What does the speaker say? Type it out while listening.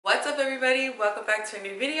What's up everybody? Welcome back to a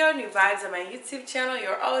new video, new vibes on my YouTube channel.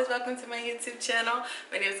 You're always welcome to my YouTube channel.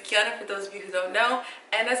 My name is Keionna for those of you who don't know.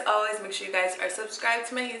 And as always, make sure you guys are subscribed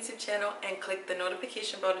to my YouTube channel and click the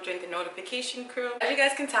notification bell to join the notification crew. As you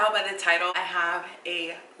guys can tell by the title, I have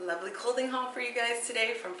a lovely clothing haul for you guys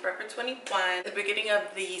today from Forever 21. At the beginning of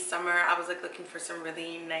the summer, I was looking for some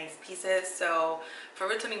really nice pieces. So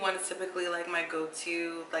Forever 21 is typically my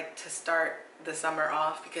go-to to start the summer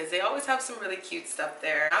off because they always have some really cute stuff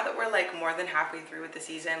there. Now that we're more than halfway through with the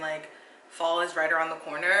season, fall is right around the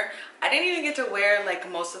corner. I didn't even get to wear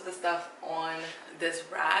most of the stuff on this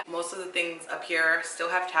rack. Most of the things up here still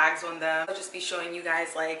have tags on them. I'll just be showing you guys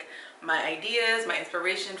my ideas, my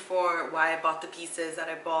inspiration for why I bought the pieces that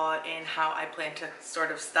I bought and how I plan to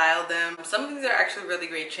sort of style them. Some of these are actually really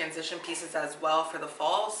great transition pieces as well for the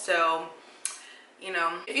fall. So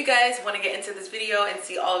if you guys want to get into this video and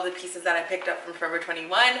see all of the pieces that I picked up from Forever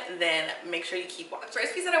 21, then make sure you keep watching. The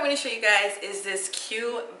first piece that I want to show you guys is this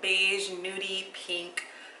cute beige nudie pink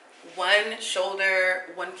one shoulder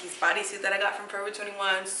one piece bodysuit that I got from Forever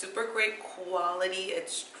 21. Super great quality.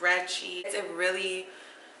 It's stretchy. It's a really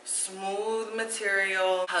smooth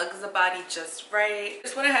material, hugs the body just right.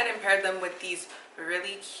 Just went ahead and paired them with these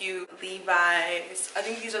really cute Levi's. I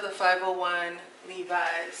think these are the 501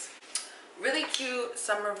 Levi's. Really cute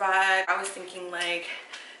summer vibe. I was thinking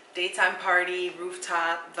daytime party,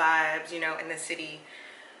 rooftop vibes, in the city.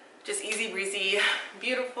 Just easy breezy,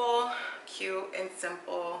 beautiful, cute, and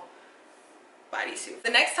simple bodysuit. The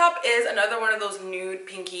next top is another one of those nude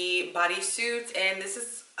pinky bodysuits, and this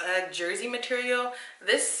is a jersey material.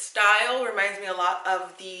 This style reminds me a lot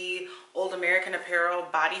of the Old American Apparel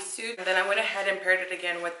bodysuit. And then I went ahead and paired it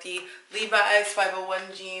again with the Levi's 501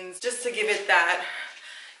 jeans just to give it that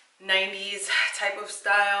 90s type of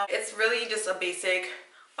style. It's really just a basic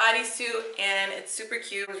bodysuit and it's super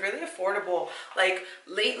cute. It was really affordable.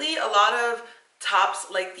 Lately, a lot of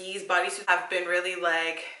tops like these bodysuits have been really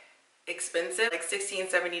expensive, $60 and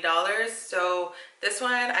 $70. So this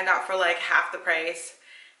one I got for half the price,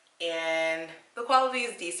 and the quality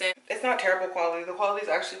is decent. It's not terrible quality. The quality is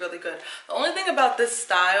actually really good. The only thing about this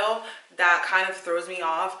style that kind of throws me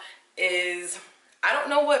off is I don't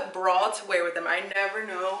know what bra to wear with them. I never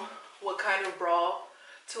know what kind of bra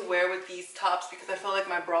to wear with these tops because I feel like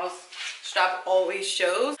my bra strap always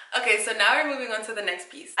shows. Okay, so now we're moving on to the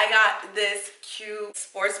next piece. I got this cute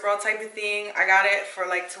sports bra type of thing. I got it for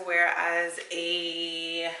to wear as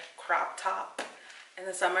a crop top in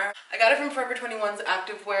the summer. I got it from Forever 21's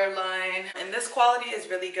activewear line, and this quality is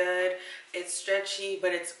really good. It's stretchy,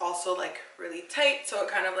 but it's also really tight, so it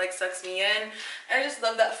kind of sucks me in, and I just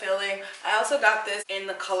love that feeling. I also got this in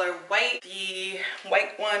the color white. The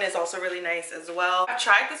white one is also really nice as well. I've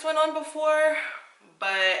tried this one on before, but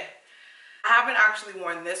I haven't actually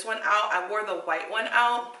worn this one out. I wore the white one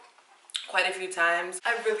out quite a few times.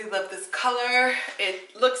 I really love this color.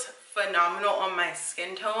 It looks phenomenal on my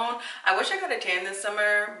skin tone. I wish I got a tan this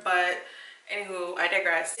summer, but anywho, I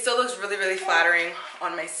digress. It still looks really, really flattering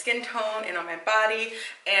on my skin tone and on my body.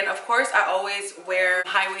 And of course, I always wear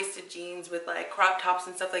high-waisted jeans with crop tops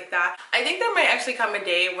and stuff like that. I think there might actually come a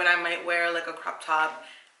day when I might wear a crop top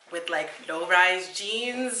with low-rise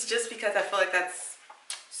jeans, just because I feel like that's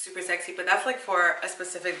super sexy, but that's for a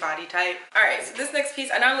specific body type. All right, so this next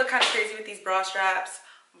piece, I know I look kind of crazy with these bra straps,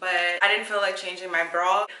 but I didn't feel like changing my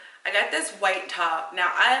bra. I got this white top.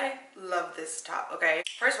 Now I love this top, okay?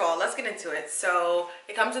 First of all, let's get into it. So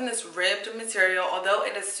it comes in this ribbed material. Although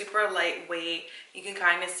it is super lightweight, you can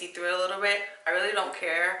kind of see through it a little bit. I really don't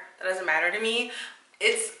care. That doesn't matter to me.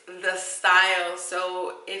 It's the style.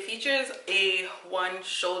 So it features a one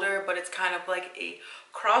shoulder, but it's kind of a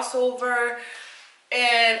crossover.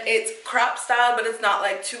 And it's crop style, but it's not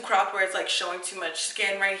too cropped where it's showing too much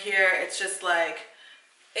skin right here. It's just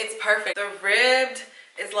it's perfect. The ribbed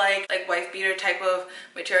is like wife beater type of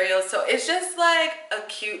material, so it's just a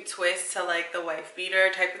cute twist to the wife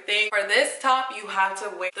beater type of thing. For this top, you have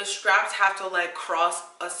to wear the straps have to cross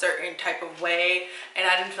a certain type of way, and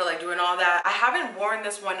I didn't feel like doing all that. I haven't worn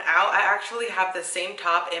this one out. I actually have the same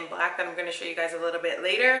top in black that I'm going to show you guys a little bit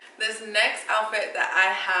later. This next outfit that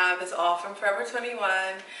I have is all from Forever 21.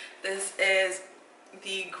 This is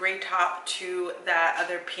the gray top to that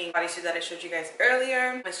other pink bodysuit that I showed you guys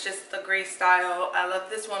earlier. It's just the gray style. I love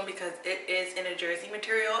this one because it is in a jersey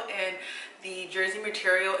material, and the jersey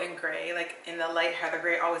material in gray, in the light heather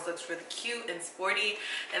gray, always looks really cute and sporty.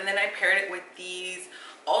 And then I paired it with these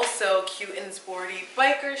also cute and sporty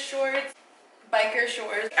biker shorts. Biker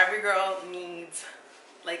shorts, every girl needs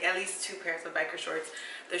at least 2 pairs of biker shorts.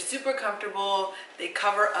 They're super comfortable. They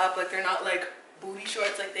cover up, they're not booty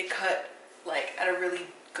shorts, they cut at a really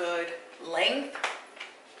good length.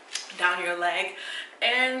 down your leg,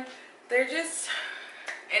 and they're just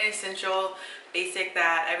an essential basic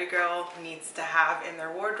that every girl needs to have in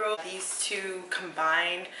their wardrobe. These two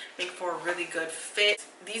combined make for a really good fit.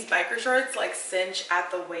 These biker shorts like cinch at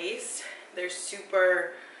the waist. They're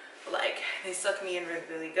super, like, they suck me in really,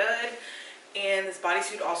 really good. And this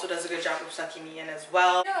bodysuit also does a good job of sucking me in as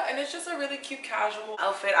well. Yeah, and it's just a really cute casual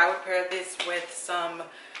outfit. I would pair this with some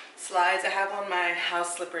slides. I have on my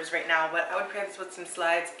house slippers right now, but I would pair this with some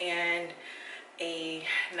slides and a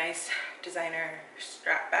nice designer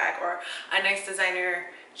strap bag or a nice designer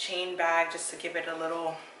chain bag, just to give it a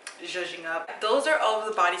little zhuzhing up. Those are all of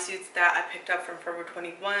the bodysuits that I picked up from Forever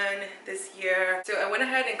 21 this year. So I went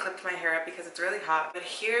ahead and clipped my hair up because it's really hot. But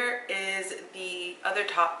here is the other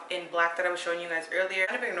top in black that I was showing you guys earlier.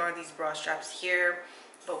 I'm gonna ignore these bra straps here,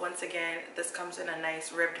 but once again, this comes in a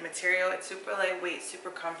nice ribbed material. It's super lightweight, super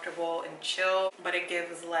comfortable and chill, but it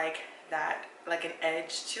gives like that, like an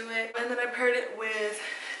edge to it. And then I paired it with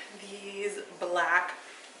these black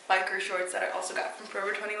biker shorts that I also got from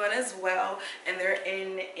Forever 21 as well, and they're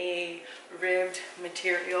in a ribbed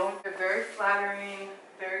material. They're very flattering,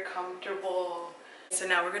 very comfortable. So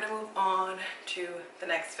now we're gonna move on to the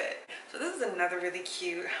next fit. So this is another really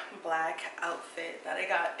cute black outfit that I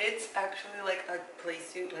got. It's actually like a play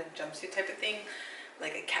suit, like jumpsuit type of thing,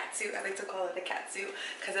 like a cat suit. I like to call it a cat suit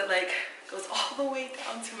because it like goes all the way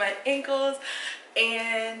down to my ankles,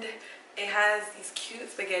 and it has these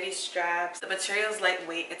cute spaghetti straps. The material is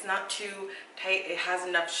lightweight. It's not too tight. It has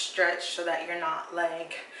enough stretch so that you're not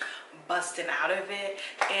like busting out of it,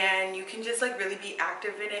 and you can just like really be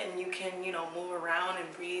active in it, and you can, you know, move around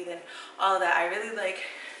and breathe and all of that. I really like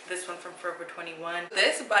this one from Forever 21.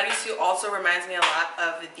 This bodysuit also reminds me a lot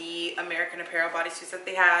of the American Apparel bodysuits that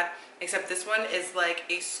they had, except this one is like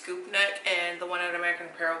a scoop neck and the one at American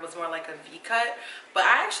Apparel was more like a V-cut. But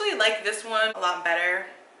I actually like this one a lot better.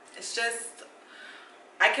 It's just,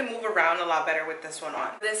 I can move around a lot better with this one on.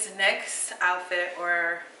 This next outfit,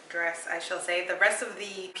 or dress I shall say, the rest of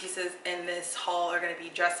the pieces in this haul are going to be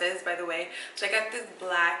dresses, by the way. So I got this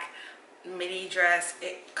black midi dress.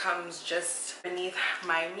 It comes just beneath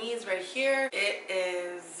my knees right here. It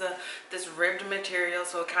is this ribbed material,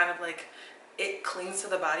 so it kind of like, it clings to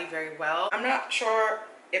the body very well. I'm not sure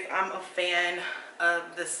if I'm a fan of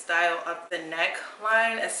the style of the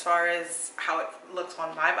neckline as far as how it looks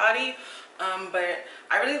on my body, but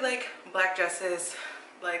I really like black dresses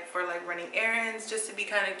like for like running errands, just to be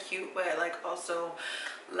kind of cute, but like also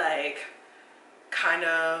like kind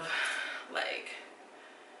of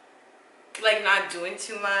like not doing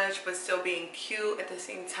too much but still being cute at the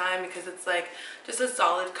same time, because it's like just a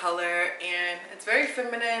solid color and it's very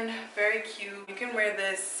feminine, very cute. You can wear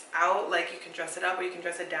this out, like you can dress it up or you can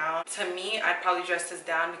dress it down. To me, I'd probably dress this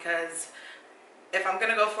down because if I'm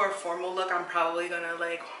gonna go for a formal look, I'm probably gonna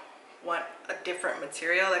like want a different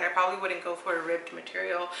material. Like I probably wouldn't go for a ribbed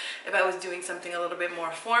material if I was doing something a little bit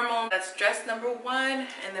more formal. That's dress number one,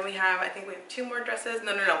 and then we have, I think we have two more dresses.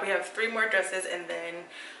 No, we have three more dresses, and then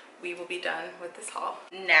we will be done with this haul.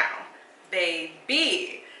 Now,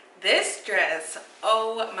 baby, this dress,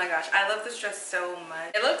 oh my gosh, I love this dress so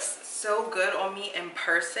much. It looks so good on me in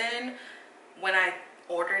person. When I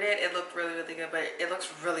ordered it, it looked really, really good, but it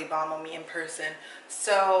looks really bomb on me in person.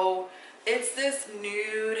 So it's this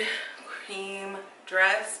nude cream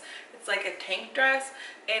dress. It's like a tank dress,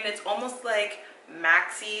 and it's almost like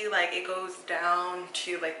maxi, like it goes down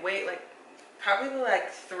to like, wait, like probably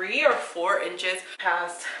like 3 or 4 inches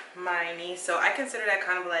past my knee. So I consider that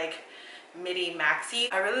kind of like midi maxi.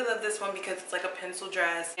 I really love this one because it's like a pencil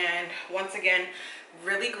dress, and once again,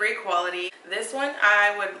 really great quality. This one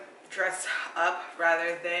I would dress up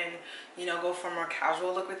rather than, you know, go for a more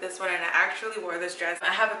casual look with this one, and I actually wore this dress.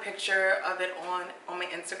 I have a picture of it on my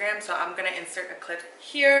Instagram, so I'm gonna insert a clip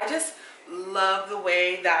here. I just love the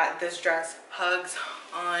way that this dress hugs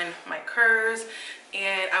on my curves,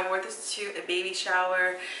 and I wore this to a baby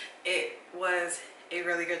shower. It was a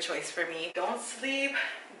really good choice for me. Don't sleep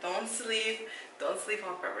on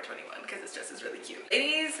Forever 21 because this dress is really cute.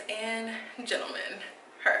 Ladies and gentlemen,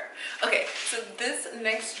 her. Okay, so this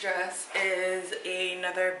next dress is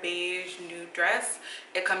another beige nude dress.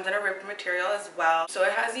 It comes in a ribbed material as well. So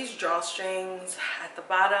it has these drawstrings at the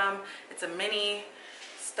bottom. It's a mini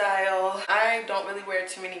style. I don't really wear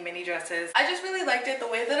too many mini dresses. I just really liked it. The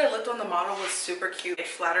way that it looked on the model was super cute. It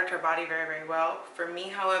flattered her body very, very well. For me,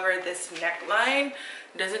 however, this neckline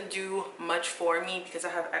doesn't do much for me because I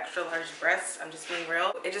have extra large breasts. I'm just being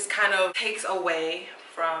real. It just kind of takes away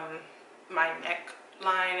from my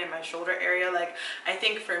neckline and my shoulder area. Like, I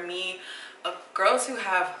think for me, girls who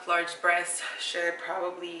have large breasts should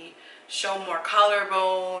probably show more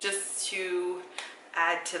collarbone just to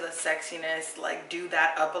add to the sexiness, like do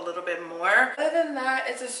that up a little bit more. Other than that,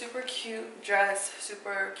 it's a super cute dress,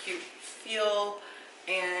 super cute feel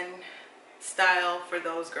and style for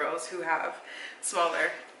those girls who have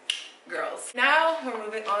smaller girls. Now we're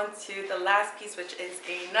moving on to the last piece, which is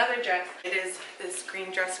another dress. It is this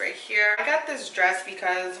green dress right here. I got this dress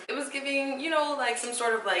because it was giving, you know, like some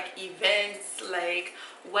sort of like events, like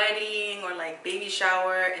wedding or like baby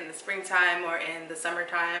shower in the springtime or in the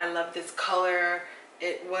summertime. I love this color.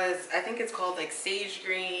 It was, I think it's called like sage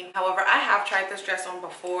green. However, I have tried this dress on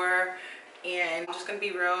before, and I'm just gonna be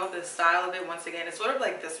real, the style of it, once again, it's sort of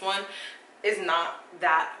like this one is not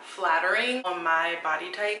that flattering on my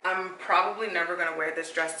body type. I'm probably never gonna wear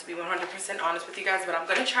this dress, to be 100% honest with you guys, but I'm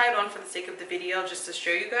gonna try it on for the sake of the video just to show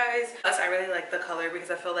you guys. Plus, I really like the color because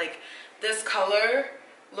I feel like this color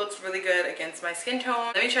looks really good against my skin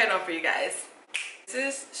tone. Let me try it on for you guys. This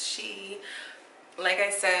is she. Like I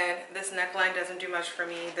said, this neckline doesn't do much for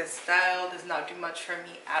me. This style does not do much for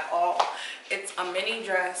me at all. It's a mini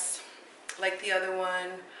dress like the other one,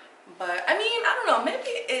 but I mean, I don't know, maybe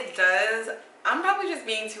it does. I'm probably just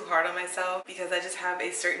being too hard on myself because I just have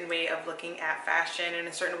a certain way of looking at fashion and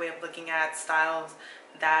a certain way of looking at styles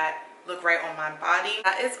that look right on my body.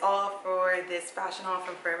 That is all for this fashion haul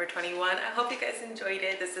from Forever 21. I hope you guys enjoyed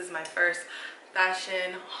it. This is my first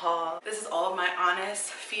fashion haul. This is all of my honest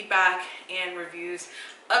feedback and reviews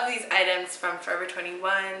of these items from Forever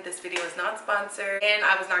 21. This video is not sponsored and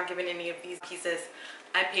I was not given any of these pieces.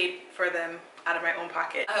 I paid for them out of my own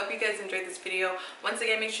pocket. I hope you guys enjoyed this video. Once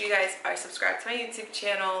again, make sure you guys are subscribed to my YouTube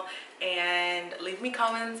channel and leave me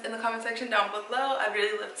comments in the comment section down below. I'd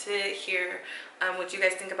really love to hear what you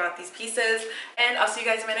guys think about these pieces, and I'll see you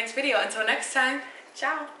guys in my next video. Until next time,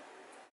 ciao.